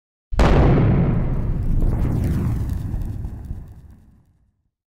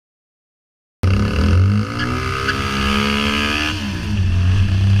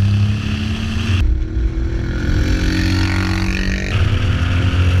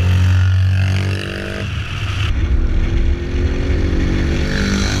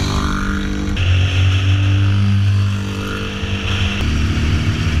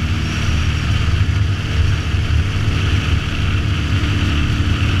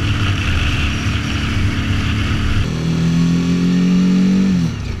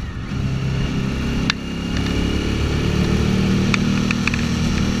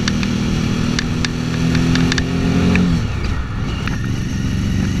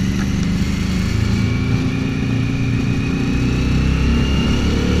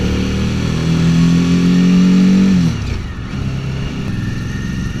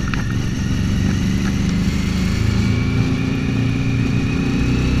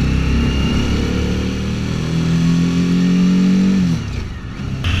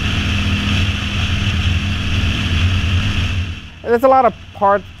There's a lot of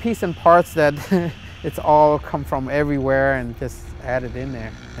piece and parts that it's all come from everywhere and just added in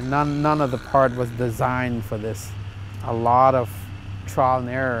there. And none of the part was designed for this. A lot of trial and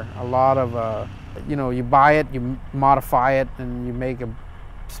error, a lot of, you know, you buy it, you modify it, and you make a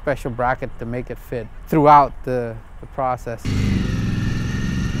special bracket to make it fit throughout the process.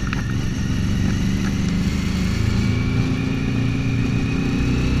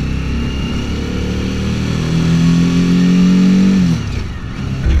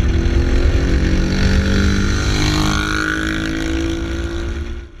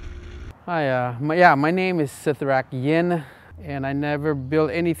 Hi, my name is Sithirak Yin, and I never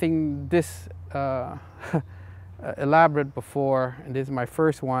built anything this elaborate before, and this is my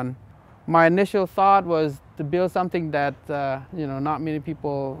first one. My initial thought was to build something that you know, not many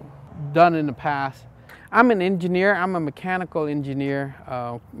people done in the past. I'm an engineer. I'm a mechanical engineer,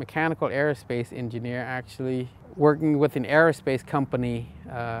 mechanical aerospace engineer, actually working with an aerospace company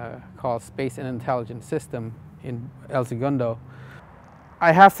called Space and Intelligence System in El Segundo.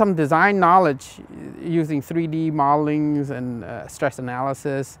 I have some design knowledge using 3D modelings and stress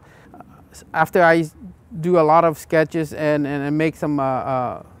analysis. After I do a lot of sketches and make some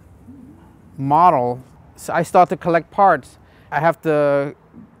model, so I start to collect parts. I have to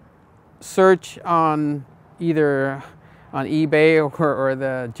search on either on eBay or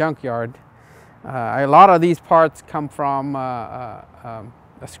the junkyard. A lot of these parts come from a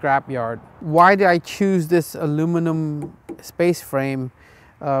scrapyard. Why did I choose this aluminum space frame?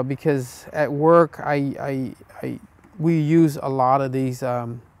 Because at work we use a lot of these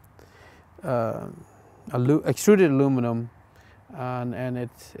extruded aluminum, and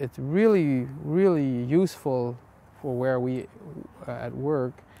it's really useful for where we at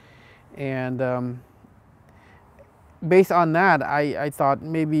work. And based on that, I thought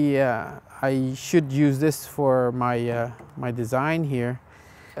maybe I should use this for my my design here.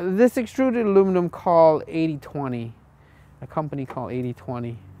 This extruded aluminum called 8020. A company called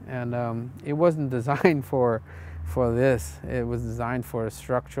 8020, and it wasn't designed for this. It was designed for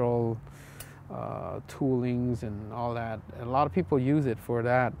structural toolings and all that. A lot of people use it for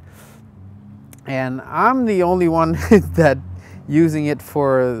that, and I'm the only one that using it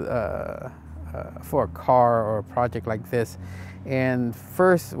for a car or a project like this. And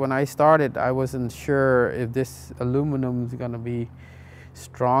first, when I started, I wasn't sure if this aluminum is going to be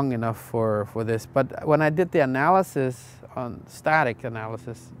strong enough for this. But when I did the analysis on static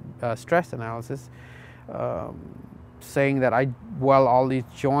analysis, stress analysis, saying that I weld all these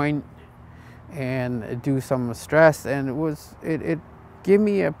joints and do some stress, and it gave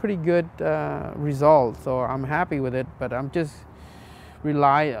me a pretty good result. So I'm happy with it, but I'm just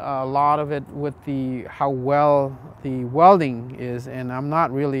rely a lot of it with how well the welding is, and I'm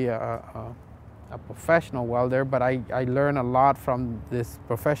not really a professional welder, but I learned a lot from this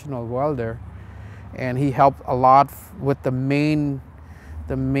professional welder, and he helped a lot with the main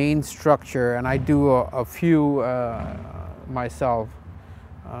structure, and I do a few myself,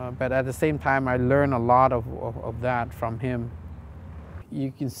 but at the same time I learned a lot of that from him.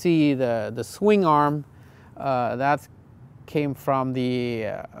 You can see the swing arm, that came from the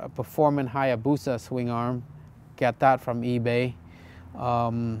Performance Hayabusa swing arm. Get that from eBay.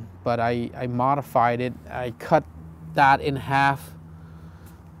 But I modified it. I cut that in half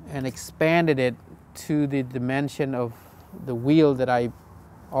and expanded it to the dimension of the wheel that I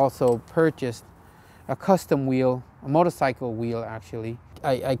also purchased, a custom wheel, a motorcycle wheel actually.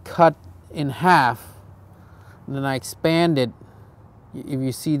 I cut in half and then I expanded. If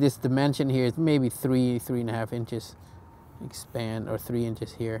you see this dimension here, it's maybe 3.5 inches expand, or 3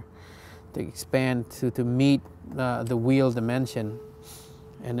 inches here, to expand to meet the wheel dimension,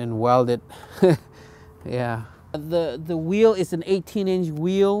 and then weld it. Yeah. The wheel is an 18-inch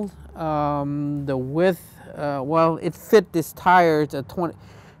wheel. The width, well, it fit this tire. It's a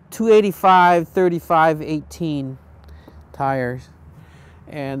 285, 35, 18 tires.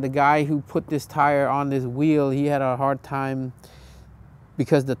 And the guy who put this tire on this wheel, he had a hard time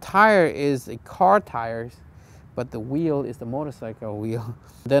because the tire is a car tires, but the wheel is the motorcycle wheel.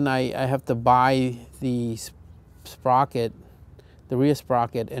 Then I have to buy the sprocket, the rear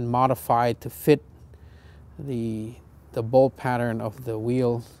sprocket, and modify it to fit the bolt pattern of the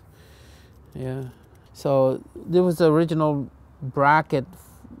wheels. Yeah. So there was the original bracket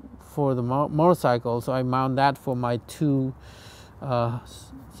for the motorcycle, so I mount that for my two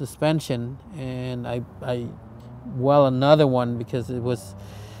suspension, and I weld another one because it was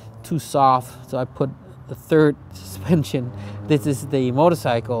too soft, so I put the third suspension. This is the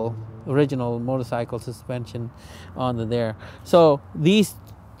motorcycle, original motorcycle suspension on there. So these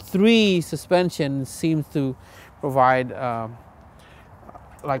three suspensions seem to provide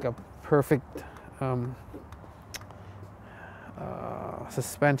like a perfect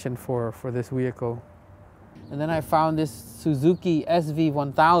suspension for this vehicle. And then I found this Suzuki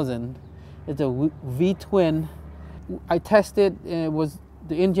SV1000. It's a V-twin. I tested,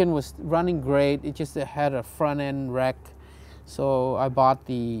 the engine was running great. It just had a front end wreck. So I bought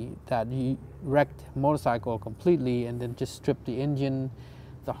that wrecked motorcycle completely and then just stripped the engine,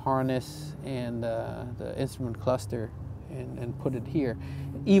 the harness, and the instrument cluster and put it here.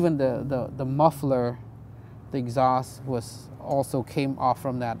 Even the muffler, the exhaust also came off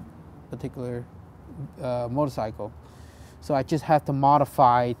from that particular motorcycle. So I just had to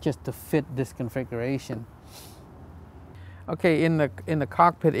modify just to fit this configuration. Okay, in the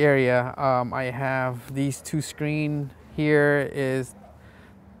cockpit area, I have these two screens. Here is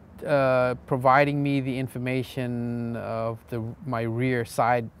providing me the information of my rear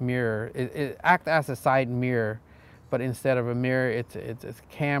side mirror. It acts as a side mirror, but instead of a mirror, it's a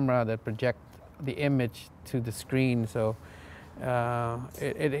camera that projects the image to the screen. So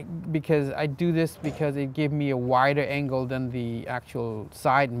because I do this because it gives me a wider angle than the actual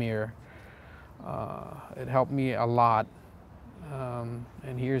side mirror. It helped me a lot.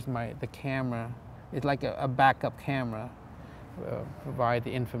 And here's the camera. It's like a backup camera. Provide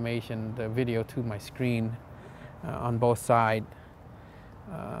the information, the video to my screen on both sides.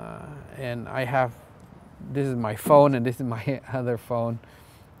 And this is my phone and this is my other phone.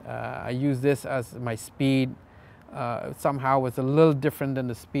 I use this as my speed. Somehow it's a little different than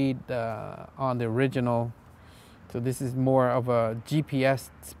the speed on the original. So this is more of a GPS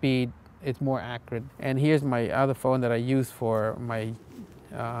speed. It's more accurate. And here's my other phone that I use for my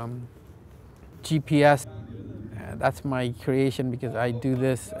GPS. That's my creation because I do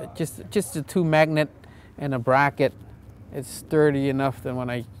this. Just the two magnet and a bracket. It's sturdy enough that when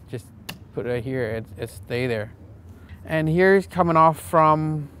I just put it here, it stay there. And here's coming off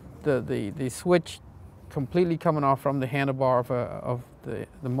from the switch, completely coming off from the handlebar of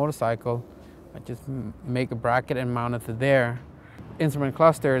the motorcycle. I just make a bracket and mount it to there. Instrument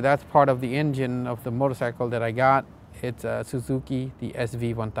cluster, that's part of the engine of the motorcycle that I got. It's a Suzuki, the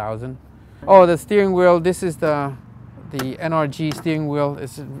SV1000. Oh, the steering wheel, this is the NRG steering wheel.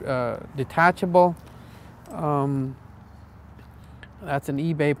 It's detachable. That's an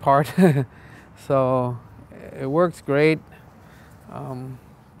eBay part. So it works great.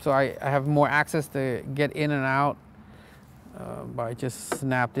 So I have more access to get in and out by just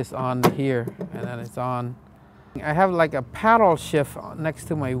snap this on here and then it's on. I have like a paddle shift next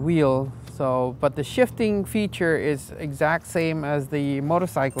to my wheel, but the shifting feature is exact same as the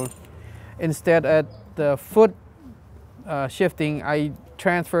motorcycle. Instead at the foot shifting, I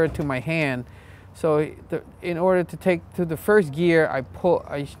transfer it to my hand. So in order to take to the first gear, I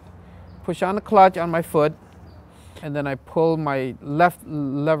push on the clutch on my foot, and then I pull my left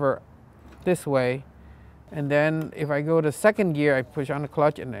lever this way. And then if I go to second gear, I push on the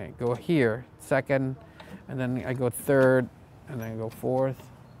clutch and I go here, second, and then I go third, and then I go fourth,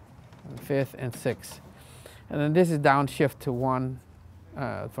 and fifth, and sixth. And then this is downshift to one,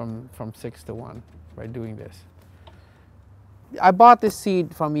 from 6 to 1 by doing this. I bought this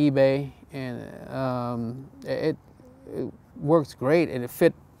seat from eBay, and it works great, and it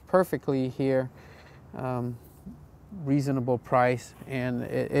fit perfectly here. Reasonable price, and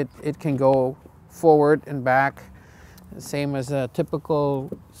it can go forward and back, same as a typical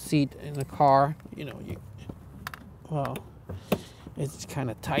seat in a car. You know, well, it's kind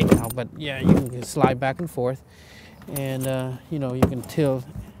of tight now, but yeah, you can slide back and forth, and you know, you can tilt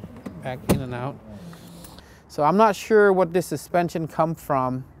back in and out. So I'm not sure what this suspension comes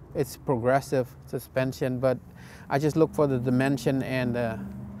from. It's progressive suspension, but I just look for the dimension, and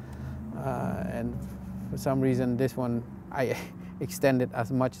for some reason this one I extend it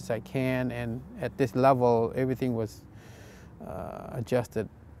as much as I can, and at this level everything was adjusted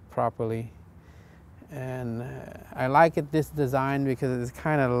properly. And I like this design because it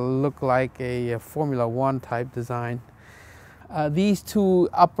kind of look like a Formula One type design. These two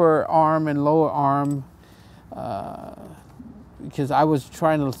upper arm and lower arm, because I was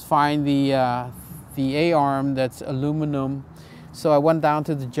trying to find the A-arm that's aluminum. So I went down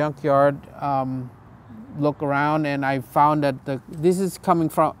to the junkyard, look around, and I found that this is coming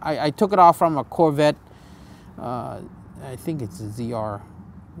from, I took it off from a Corvette. I think it's a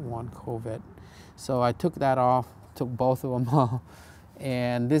ZR1 Corvette. So I took that off, took both of them off.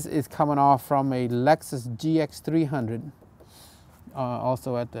 And this is coming off from a Lexus GX300,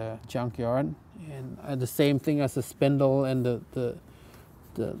 also at the junkyard. And the same thing as the spindle and the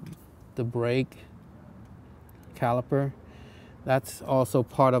brake caliper. That's also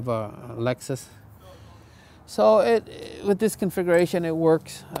part of a Lexus. So with this configuration, it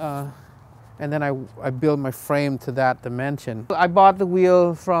works. And then I build my frame to that dimension. I bought the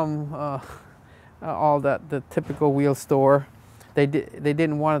wheel from the typical wheel store. They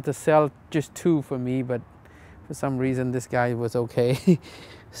didn't want to sell just 2 for me, but for some reason this guy was okay.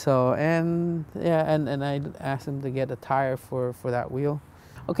 So and I asked him to get a tire for that wheel.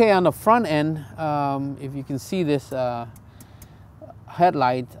 Okay, on the front end, if you can see this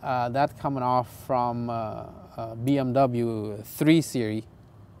headlight, that's coming off from BMW 3 Series.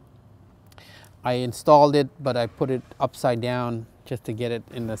 I installed it, but I put it upside down just to get it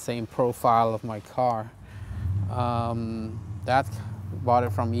in the same profile of my car. Bought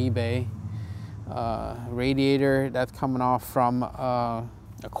it from eBay. Radiator, that's coming off from a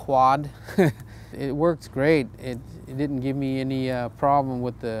quad. It works great. It didn't give me any problem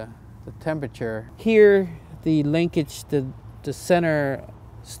with the temperature. Here, the linkage, the center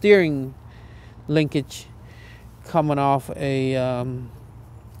steering linkage coming off a,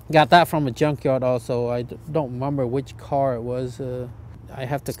 got that from a junkyard also. I don't remember which car it was. I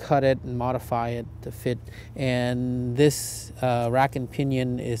have to cut it and modify it to fit. And this rack and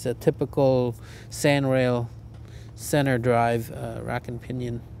pinion is a typical sandrail center drive rack and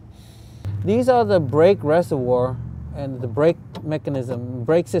pinion. These are the brake reservoir and the brake mechanism,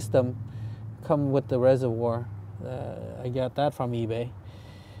 brake system come with the reservoir. I got that from eBay.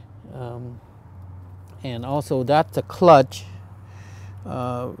 And also that's a clutch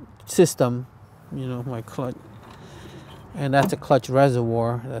system, you know, my clutch. And that's a clutch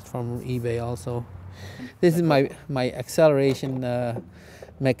reservoir. That's from eBay also. This is my acceleration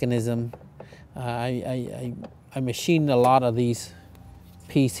mechanism. I machined a lot of these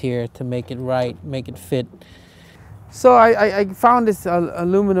pieces here to make it right, make it fit. So I found this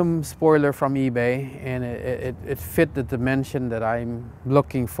aluminum spoiler from eBay, and it fit the dimension that I'm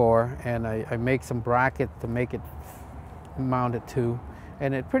looking for, and I make some bracket to make it mount it to,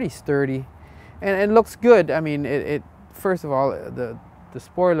 and it's pretty sturdy, and it looks good. I mean, first of all, the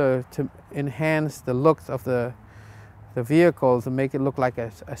spoiler to enhance the looks of the vehicle, to make it look like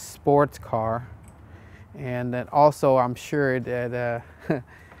a sports car. And then also I'm sure that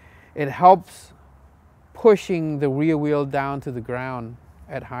it helps pushing the rear wheel down to the ground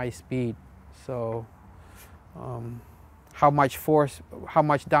at high speed. So how much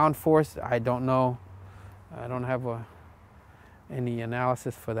down force, I don't know. I don't have any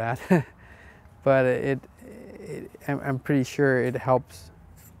analysis for that. But I'm pretty sure it helps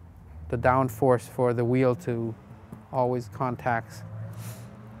the downforce for the wheel to always contacts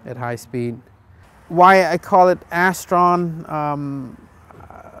at high speed. Why I call it Astron,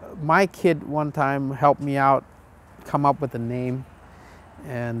 my kid one time helped me out come up with a name,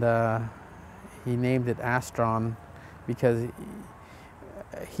 and he named it Astron because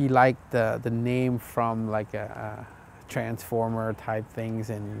he liked the name from like a transformer type things,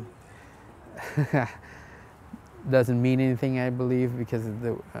 and doesn't mean anything, I believe, because of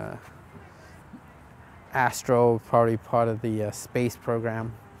the Astro, probably part of the space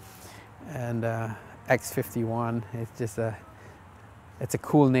program, and X51. It's just it's a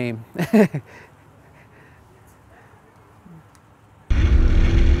cool name.